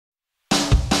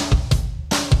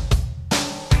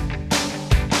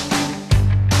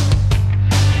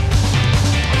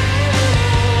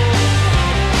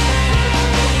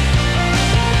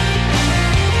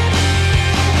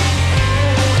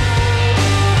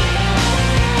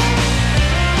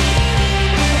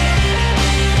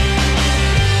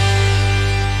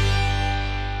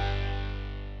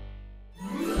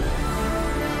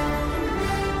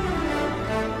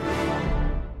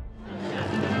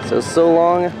so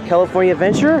long, California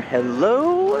Adventure.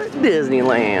 Hello,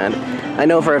 Disneyland. I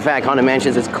know for a fact Haunted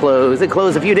Mansions is closed. It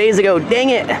closed a few days ago, dang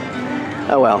it.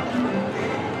 Oh well.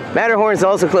 Matterhorn's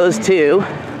also closed too.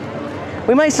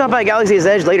 We might stop by Galaxy's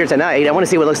Edge later tonight. I want to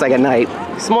see what it looks like at night.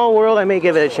 Small World, I may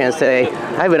give it a chance today. I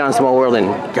haven't been on Small World in,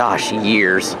 gosh,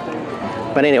 years.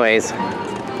 But anyways,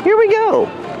 here we go.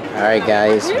 All right,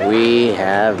 guys, we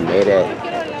have made it.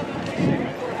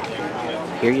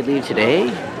 Here you leave today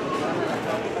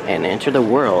and enter the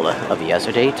world of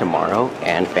yesterday, tomorrow,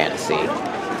 and fantasy.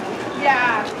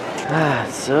 Yeah.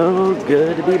 So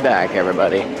good to be back,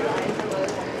 everybody.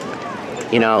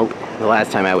 You know, the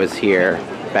last time I was here,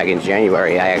 back in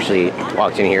January, I actually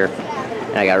walked in here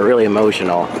and I got really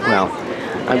emotional. Well,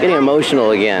 I'm getting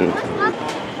emotional again.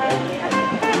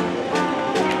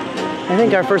 I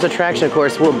think our first attraction, of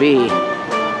course, will be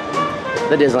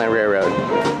the Disneyland Railroad.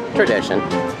 Tradition.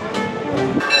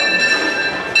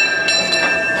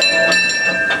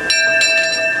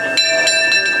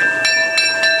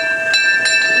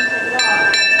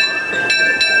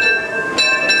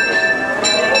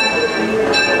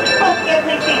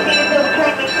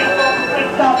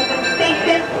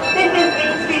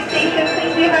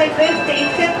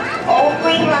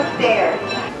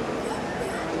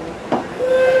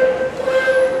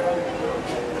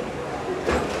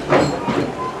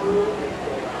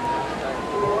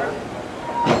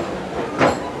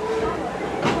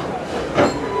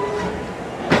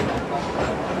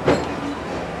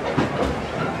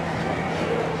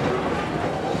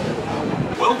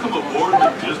 Welcome aboard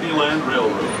the Disneyland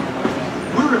Railroad.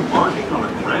 We're embarking on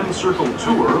a grand circle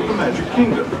tour of the Magic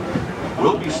Kingdom.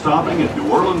 We'll be stopping at New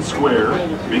Orleans Square,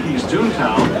 Mickey's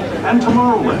Toontown, and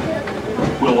Tomorrowland.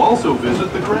 We'll also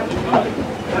visit the Grand Canyon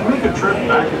and make a trip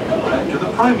back to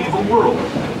the primeval world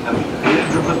and the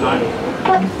age of the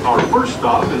dinosaurs. Our first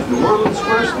stop is New Orleans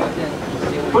Square Stop.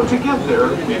 But to get there,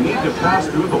 we need to pass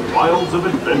through the wilds of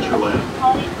Adventureland.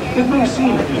 It may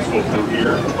seem peaceful through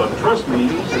here, but trust me,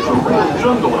 it's a real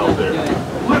jungle out there.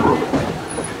 Literally.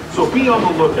 So be on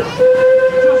the lookout.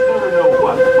 You just never know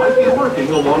what might be lurking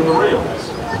along the rails.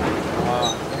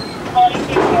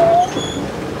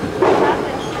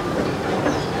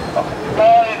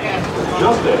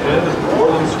 Just ahead is New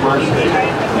Orleans Square Station.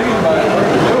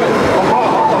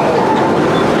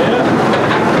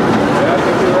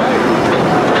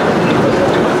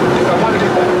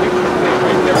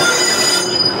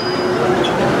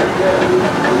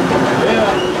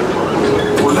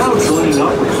 We're now joining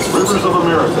up with the Rivers of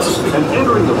America and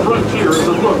entering the frontier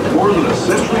that looked more than a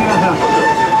century and a half ago.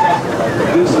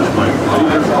 This is my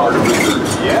favorite part of the journey.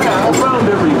 Yeah. Around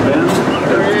every bend,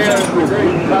 there's natural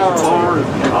beauty as far as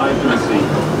the eye can see.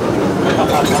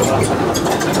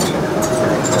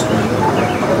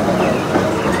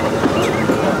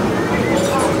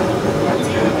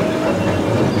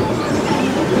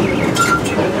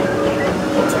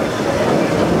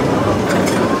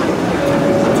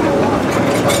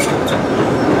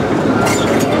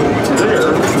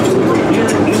 There, we'll hear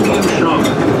Indian Shaun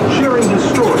sharing his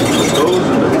story with those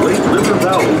in the Great River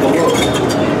Valley below.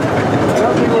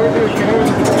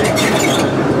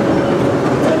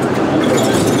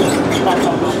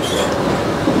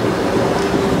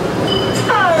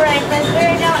 Alright, friends,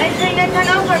 we're now entering the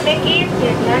tunnel for Mickey's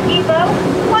Disneyland Depot.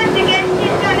 Once again,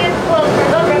 Disneyland is closed for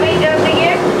the remainder of the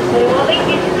year, but it will be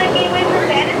kitchen the gateway for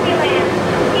Fantasyland.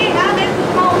 Here now is the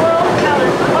Small World,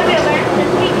 Alice in Wonderland, the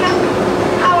Sea Castle,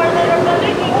 our little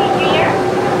brother Mickey Jr.,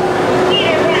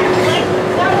 Peter Pan's Place,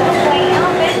 some of the play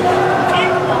elephants,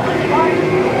 and so much more.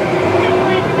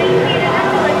 Simply to be seated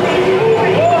until the train is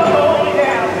ready.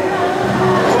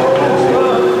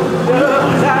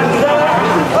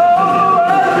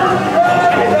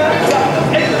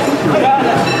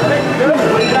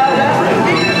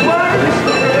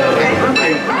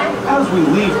 As we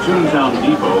leave Toontown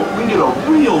Depot, we get a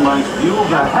real nice view of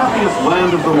the happiest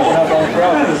land of them all,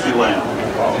 Fantasyland.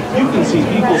 You can see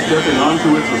people stepping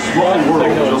onto It's a Small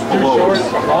World just below us.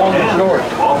 And,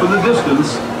 off in the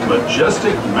distance,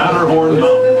 majestic Matterhorn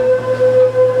Mountain.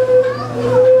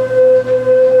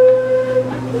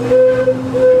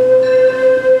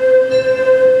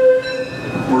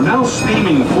 We're now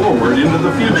steaming forward into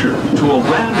the future to a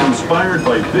land inspired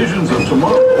by visions of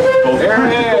tomorrow, both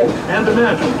practical and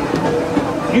imagined.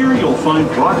 Here you'll find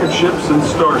rocket ships and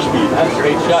star speeders. That's a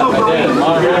great shot, my dad. And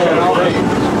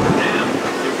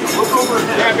if you look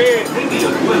overhead, maybe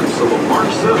a glimpse of a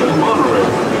Mark 7 monorail.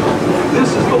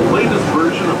 This is the latest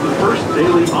version of the first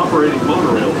daily operating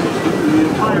monorail system in the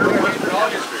entire Western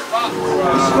Hemisphere.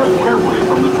 Step carefully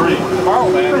from the train.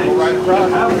 Thanks,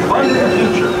 and have fun in the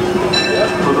future.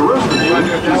 For the rest of you,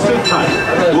 just sit tight.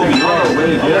 We'll be on our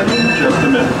way again in just a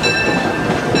minute.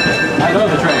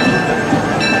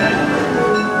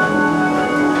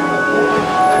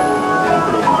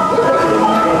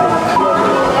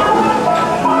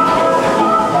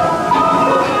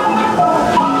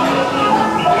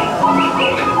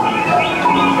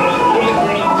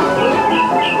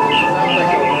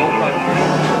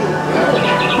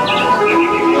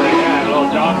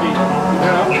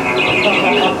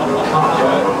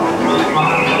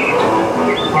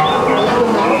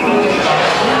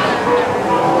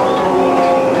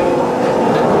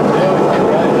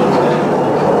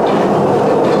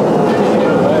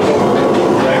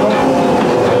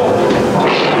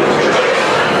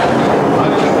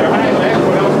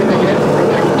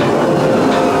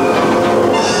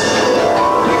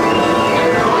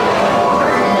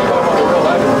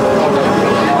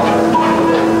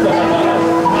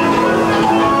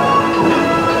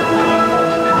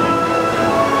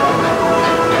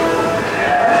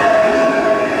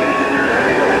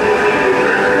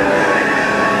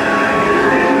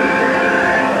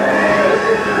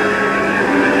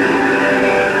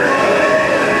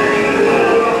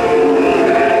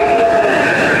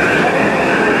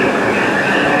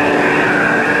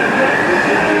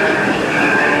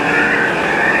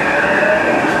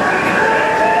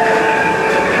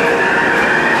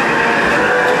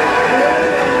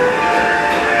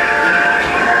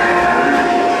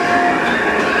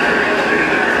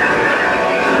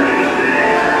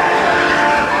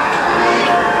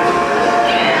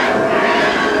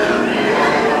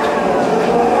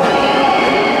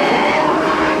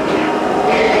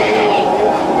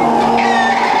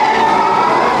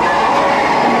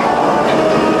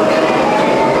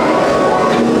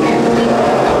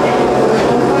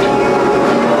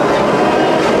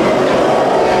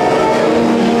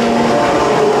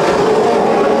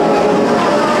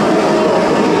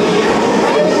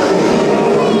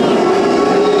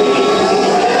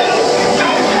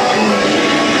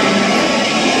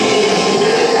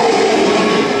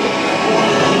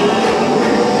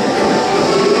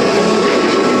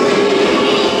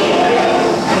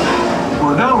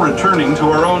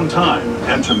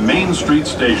 Main Street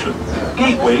Station,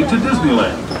 gateway to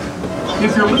Disneyland.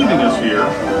 If you're leaving us here,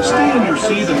 stay in your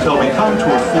seat until we come to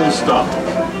a full stop.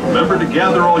 Remember to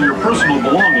gather all your personal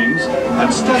belongings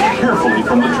and step carefully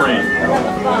from the train.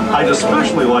 I'd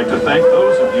especially like to thank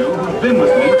those of you who've been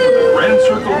with me for the Grand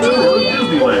Circle Tour of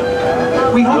Disneyland.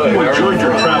 We hope you enjoyed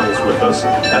your travels with us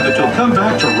and that you'll come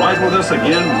back to ride with us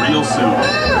again real soon.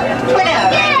 We're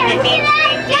now arriving at Main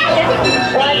Street Station.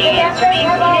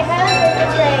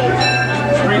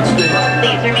 Street Station.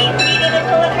 Please remain seated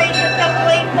until the train has come to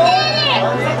a full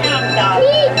stop.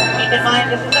 Keep in mind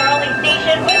this is our only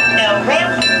station with no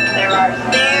ramp. There are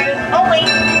stairs only.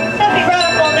 So if you brought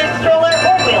a folded stroller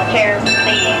or wheelchair,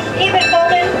 please keep it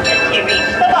folded until you reach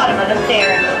the bottom of the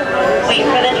stairs. Wait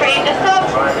for the train to stop,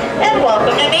 and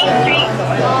welcome to Main Street.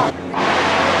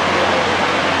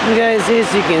 You guys, as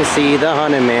you can see, the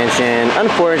Haunted Mansion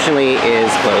unfortunately is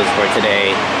closed for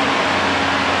today.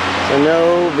 So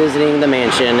no visiting the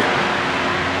mansion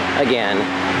again.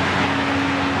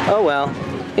 Oh well,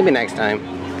 maybe next time.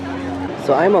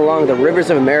 So I'm along the Rivers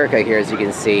of America here, as you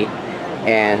can see,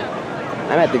 and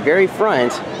I'm at the very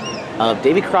front of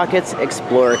Davy Crockett's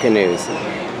Explorer Canoes.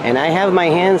 And I have in my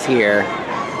hands here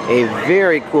a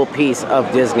very cool piece of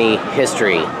Disney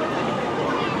history.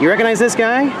 You recognize this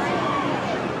guy?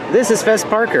 This is Fess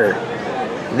Parker.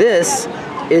 This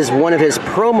is one of his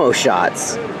promo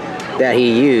shots that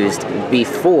he used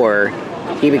before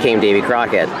he became Davy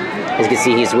Crockett. As you can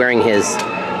see, he's wearing his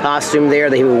costume there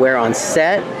that he would wear on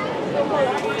set.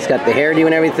 He's got the hairdo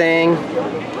and everything.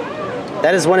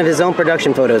 That is one of his own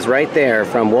production photos right there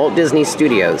from Walt Disney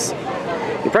Studios.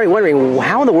 You're probably wondering,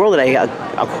 how in the world did I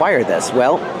acquire this?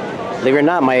 Well, believe it or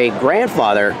not, my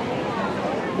grandfather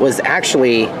was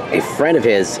actually a friend of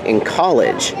his in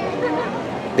college.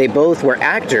 They both were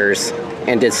actors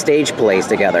and did stage plays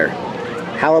together.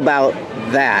 How about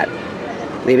that?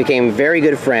 They became very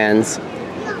good friends,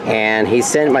 and he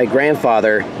sent my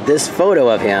grandfather this photo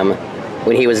of him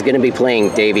when he was going to be playing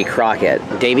Davy Crockett.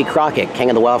 Davy Crockett, King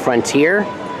of the Wild Frontier,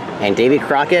 and Davy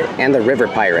Crockett and the River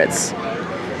Pirates.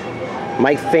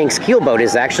 Mike Fink's keelboat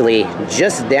is actually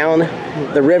just down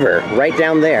the river, right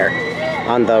down there,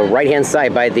 on the right-hand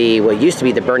side by the what used to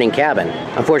be the burning cabin.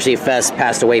 Unfortunately, Fess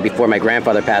passed away before my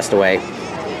grandfather passed away,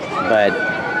 but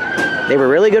they were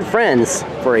really good friends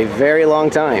for a very long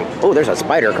time. Oh, there's a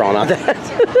spider crawling on that.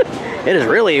 It is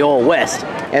really Old West.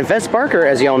 And Fess Parker,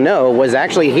 as y'all know, was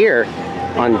actually here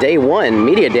on day one,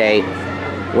 Media Day,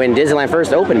 when Disneyland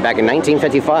first opened back in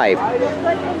 1955.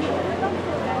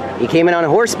 He came in on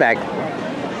horseback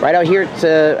right out here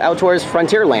out towards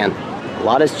Frontierland. A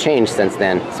lot has changed since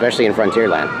then, especially in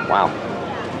Frontierland. Wow.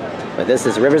 But this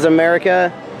is Rivers of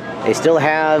America. They still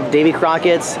have Davy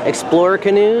Crockett's Explorer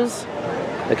Canoes.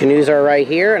 The canoes are right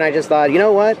here, and I just thought, you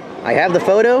know what? I have the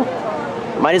photo.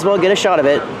 Might as well get a shot of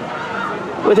it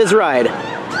with his ride.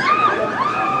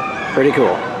 Pretty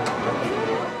cool.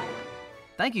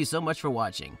 Thank you so much for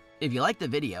watching. If you liked the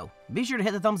video, be sure to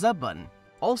hit the thumbs up button.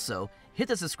 Also, hit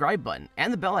the subscribe button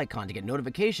and the bell icon to get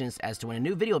notifications as to when a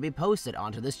new video will be posted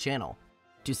onto this channel.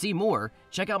 To see more,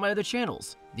 check out my other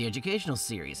channels, the Educational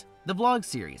Series, the Vlog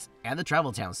Series, and the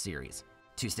Travel Town Series.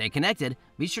 To stay connected,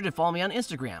 be sure to follow me on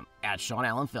Instagram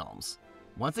 @ShaunAllenFilms.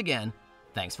 Once again,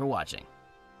 thanks for watching.